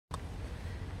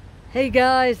Hey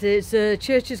guys, it's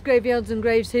Churches, Graveyards and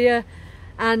Graves here,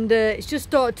 and it's just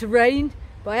started to rain,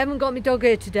 but I haven't got my dog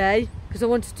here today because I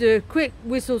wanted to do a quick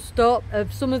whistle stop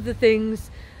of some of the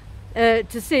things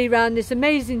to see around this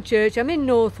amazing church. I'm in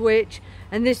Northwich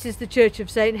and this is the Church of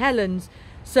St Helens.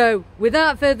 So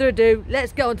without further ado,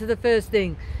 let's get on to the first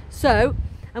thing. So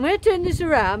I'm going to turn this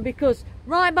around because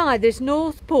right by this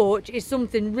north porch is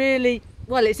something really,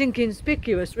 well, it's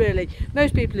inconspicuous really.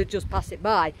 Most people would just pass it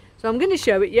by. So I'm going to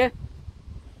show it you.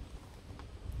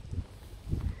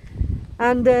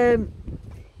 And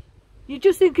you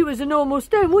just think it was a normal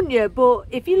stone, wouldn't you? But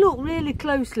if you look really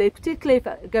closely, particularly if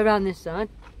I go around this side,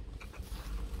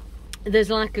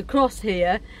 there's like a cross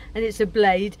here and it's a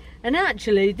blade. And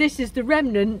actually this is the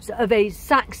remnants of a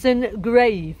Saxon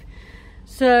grave.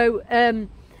 So,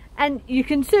 and you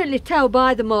can certainly tell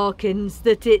by the markings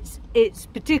that it's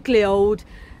particularly old.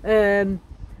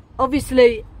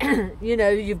 Obviously, you know,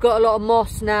 you've got a lot of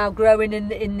moss now growing in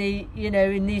the you know,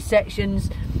 in these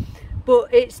sections,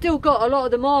 but it's still got a lot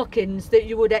of the markings that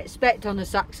you would expect on a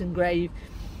Saxon grave.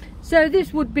 So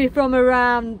this would be from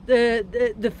around the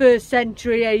 1st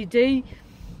century AD,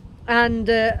 and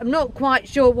I'm not quite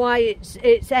sure why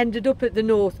it's ended up at the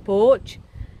north porch,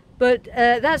 but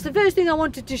that's the first thing I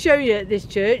wanted to show you at this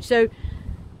church. So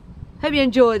hope you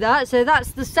enjoy that. So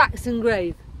that's the Saxon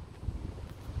grave.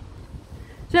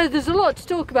 So there's a lot to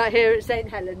talk about here at St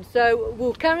Helens, so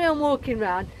we'll carry on walking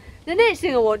around. The next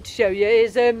thing I want to show you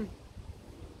is a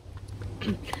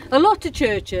lot of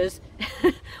churches,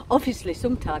 obviously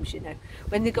sometimes, you know,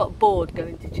 when they got bored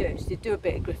going to church, they do a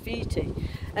bit of graffiti,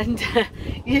 and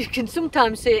you can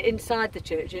sometimes see it inside the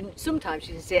church and sometimes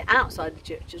you can see it outside the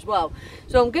church as well.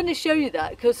 So I'm going to show you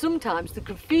that because sometimes the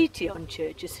graffiti on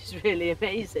churches is really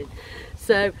amazing.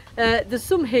 So there's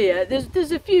some here,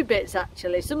 there's a few bits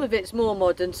actually, some of it's more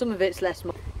modern, some of it's less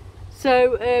modern.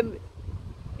 So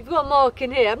you've got a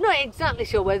marking here. I'm not exactly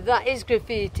sure whether that is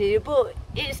graffiti, but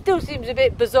it still seems a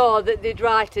bit bizarre that they'd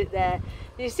write it there.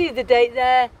 You see the date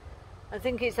there? I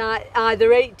think it's either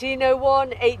 1801,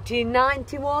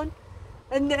 1891,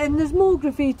 and there's more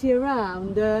graffiti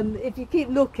around. If you keep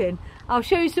looking, I'll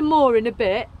show you some more in a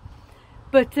bit.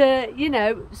 But you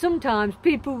know, sometimes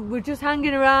people were just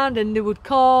hanging around and they would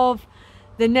carve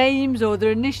the names or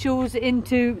their initials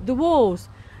into the walls.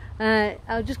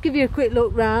 I'll just give you a quick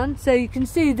look round so you can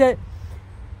see that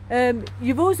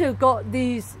you've also got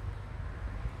these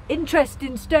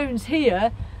interesting stones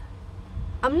here.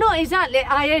 I'm not exactly,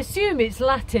 I assume it's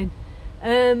Latin,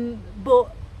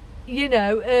 but you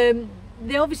know,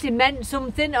 they obviously meant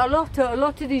something. A lot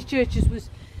of these churches was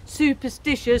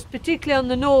superstitious, particularly on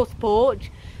the north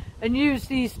porch, and used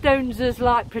these stones as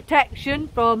like protection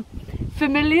from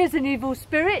familiars and evil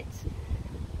spirits.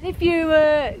 If you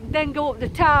then go up the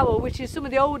tower, which is some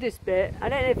of the oldest bit, I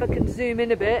don't know if I can zoom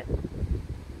in a bit.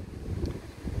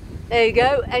 There you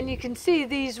go, and you can see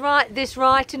this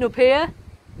writing up here,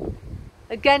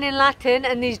 again in Latin,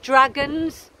 and these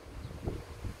dragons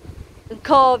and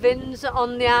carvings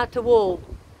on the outer wall,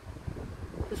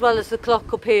 as well as the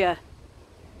clock up here.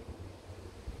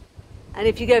 And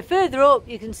if you go further up,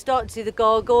 you can start to see the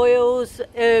gargoyles.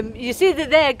 You see that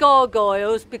they're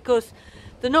gargoyles because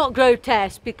they're not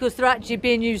grotesque, because they're actually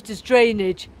being used as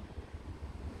drainage.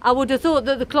 I would have thought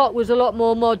that the clock was a lot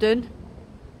more modern.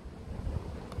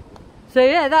 So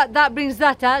yeah, that brings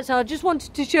that out. So I just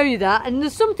wanted to show you that. And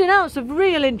there's something else of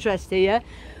real interest here.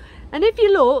 And if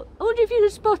you look, I wonder if you can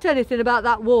spot anything about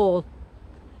that wall.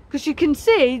 Because you can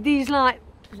see these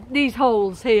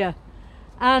holes here.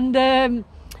 And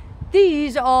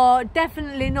these are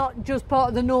definitely not just part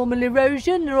of the normal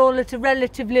erosion. They're all at a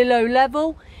relatively low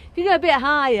level. If you go a bit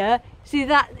higher, see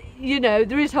that, you know,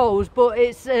 there is holes, but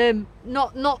it's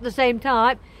not the same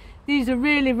type. These are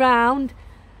really round,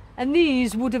 and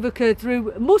these would have occurred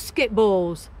through musket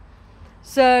balls.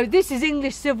 So this is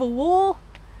English Civil War,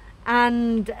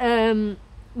 and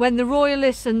when the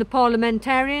royalists and the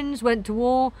parliamentarians went to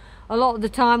war, a lot of the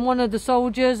time one of the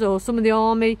soldiers or some of the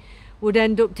army would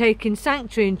end up taking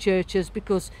sanctuary in churches,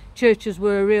 because churches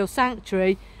were a real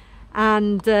sanctuary,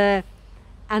 and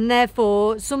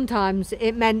therefore sometimes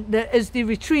it meant that as they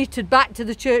retreated back to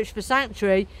the church for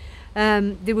sanctuary,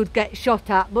 they would get shot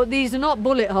at. But these are not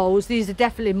bullet holes, these are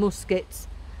definitely muskets.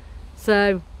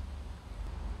 So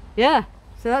yeah,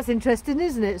 so that's interesting,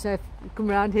 isn't it? So if you come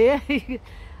around here, I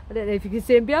don't know if you can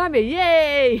see them behind me,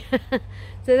 yay! So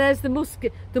there's the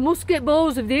musket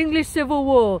balls of the English Civil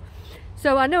War.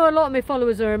 So I know a lot of my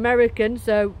followers are American,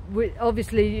 so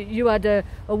obviously you had a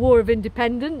war of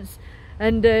independence,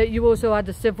 and you also had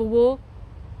a civil war,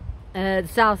 the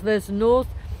South versus North,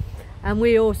 and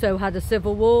we also had a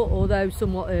civil war, although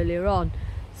somewhat earlier on.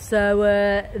 So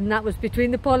and that was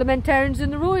between the parliamentarians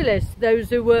and the royalists, those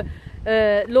who were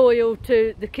loyal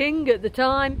to the king at the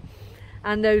time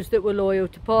and those that were loyal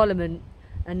to Parliament.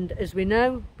 And as we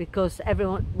know, because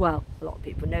everyone, well, a lot of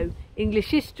people know English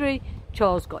history,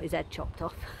 Charles got his head chopped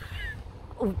off.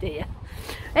 Oh dear.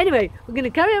 Anyway, we're going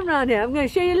to carry on around here. I'm going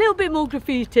to show you a little bit more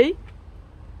graffiti.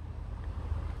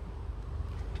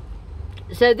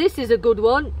 So this is a good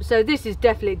one. So this is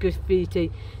definitely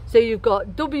graffiti. So you've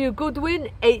got W. Goodwin,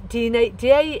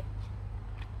 1888,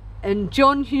 and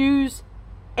John Hughes,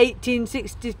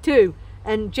 1862,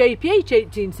 and JPH,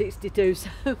 1862. So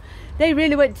they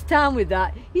really went to town with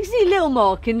that. You see little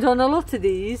markings on a lot of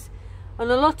these,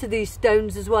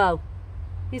 stones as well.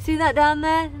 You see that down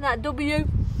there, that W?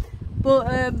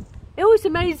 But it always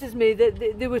amazes me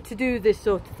that they were to do this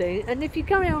sort of thing. And if you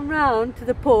carry on round to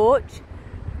the porch,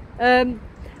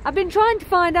 I've been trying to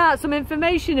find out some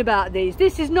information about these.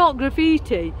 This is not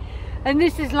graffiti, and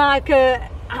this is like a,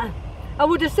 I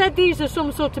would have said these are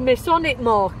some sort of Masonic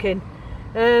marking,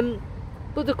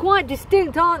 but they're quite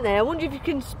distinct, aren't they? I wonder if you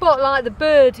can spot like the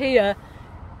bird here.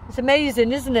 It's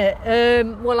amazing, isn't it?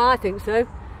 Well, I think so.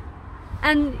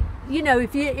 And you know,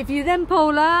 if you then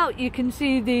pull out, you can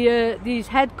see the these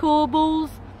head corbels.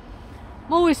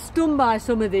 I'm always stunned by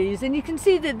some of these, and you can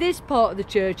see that this part of the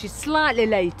church is slightly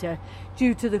later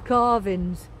due to the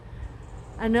carvings.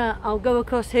 And I'll go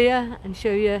across here and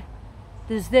show you.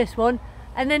 There's this one,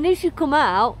 and then as you come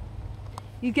out,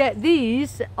 you get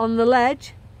these on the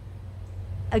ledge.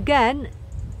 Again,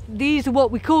 these are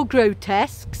what we call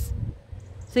grotesques.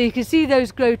 So you can see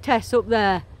those grotesques up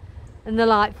there, and they're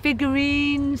like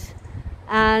figurines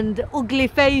and ugly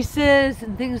faces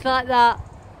and things like that.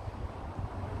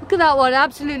 Look at that one,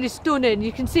 absolutely stunning.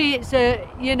 You can see it's a,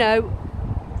 you know,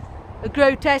 a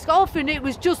grotesque. Often it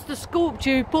was just the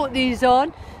sculpture who put these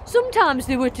on. Sometimes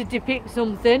they were to depict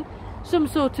something, some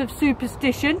sort of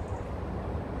superstition,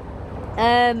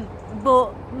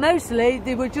 but mostly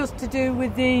they were just to do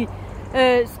with the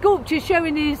sculpture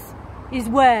showing his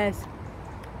wares.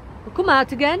 We'll come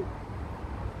out again,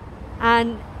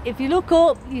 and if you look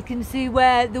up, you can see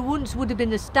where there once would have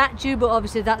been a statue, but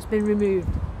obviously that's been removed.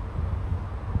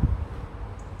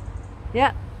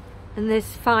 Yeah, and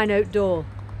this fine oak door.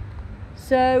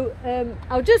 So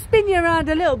I'll just spin you around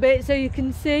a little bit so you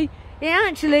can see it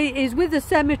actually is with a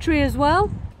cemetery as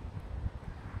well.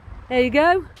 There you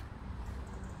go.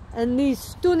 And these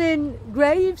stunning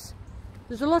graves.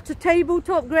 There's a lot of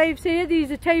tabletop graves here.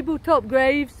 These are tabletop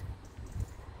graves,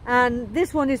 and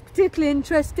this one is particularly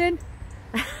interesting.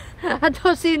 I've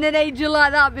not seen an angel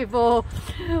like that before,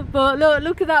 but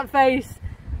look at that face,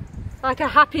 like a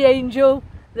happy angel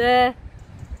there.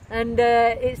 And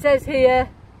it says here,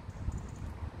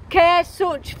 care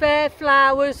such fair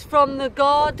flowers from the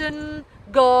garden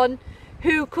gone,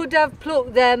 who could have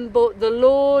plucked them but the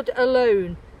Lord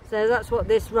alone. So that's what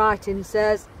this writing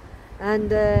says.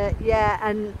 And yeah,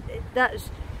 and that's,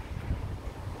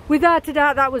 without a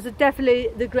doubt, that was definitely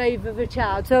the grave of a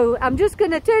child. So I'm just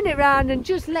going to turn it around and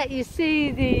just let you see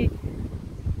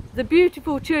the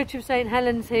beautiful Church of St.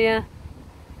 Helens here.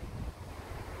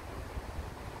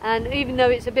 And even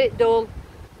though it's a bit dull,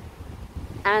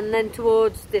 and then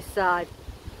towards this side.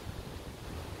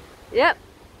 Yep.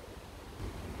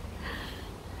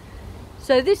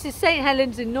 So this is St.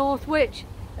 Helens in Northwich.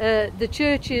 The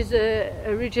church is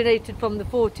originated from the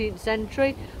 14th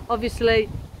century. Obviously,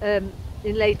 in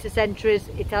later centuries,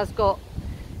 it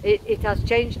has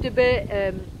changed a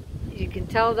bit. You can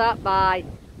tell that by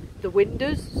the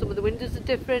windows. Some of the windows are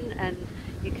different, and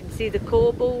you can see the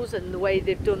corbels and the way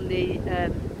they've done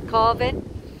the carving.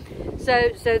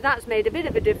 So that's made a bit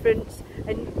of a difference,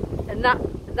 and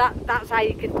that's how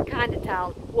you can kind of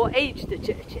tell what age the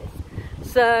church is.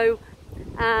 So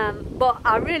but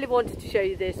I really wanted to show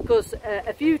you this because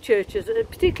a few churches,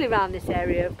 particularly around this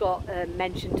area, have got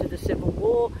mention to the Civil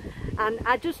War, and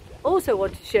I just also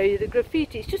wanted to show you the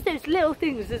graffiti. It's just those little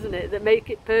things, isn't it, that make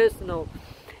it personal.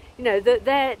 You know, that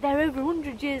they're over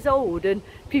 100 years old, and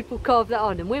people carve that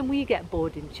on. And when we get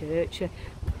bored in church,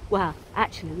 well,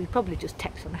 actually, we probably just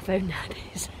text on our phone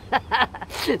nowadays.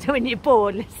 So when you're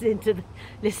bored listening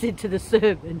to the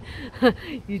sermon,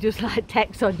 you just like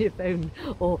text on your phone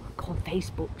or go on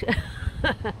Facebook.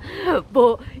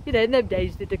 But you know, in them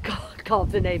days, they'd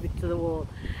carve the name into the wall.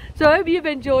 So I hope you've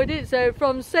enjoyed it. So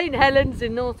from St. Helens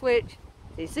in Northwich,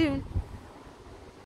 see you soon.